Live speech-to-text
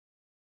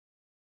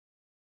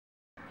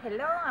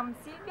Hello, I'm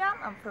Silvia,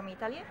 I'm from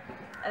Italy.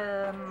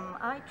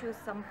 I chose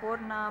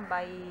Sampoorna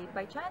by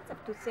chance, I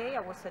have to say.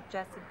 I was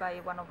suggested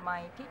by one of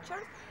my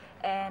teachers,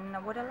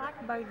 and what I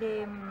liked about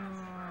the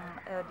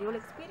whole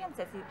experience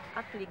is it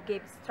actually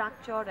gave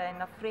structure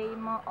and a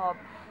frame of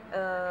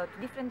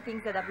different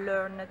things that I've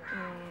learned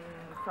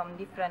from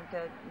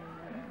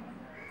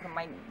from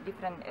my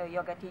different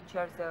yoga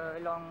teachers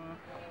along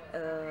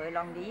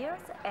the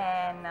years,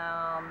 and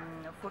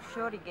for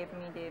sure it gave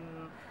me the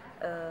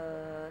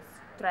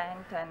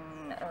strength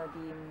and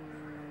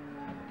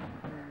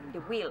the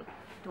will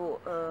to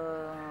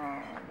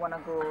want to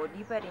go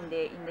deeper in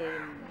the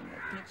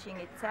teaching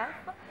itself.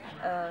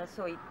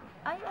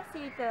 I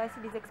see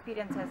this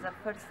experience as a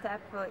first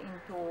step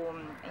into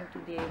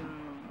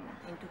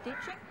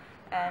teaching,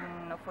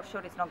 and for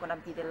sure it's not going to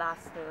be the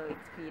last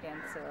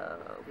experience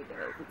with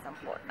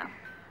Sampoorna.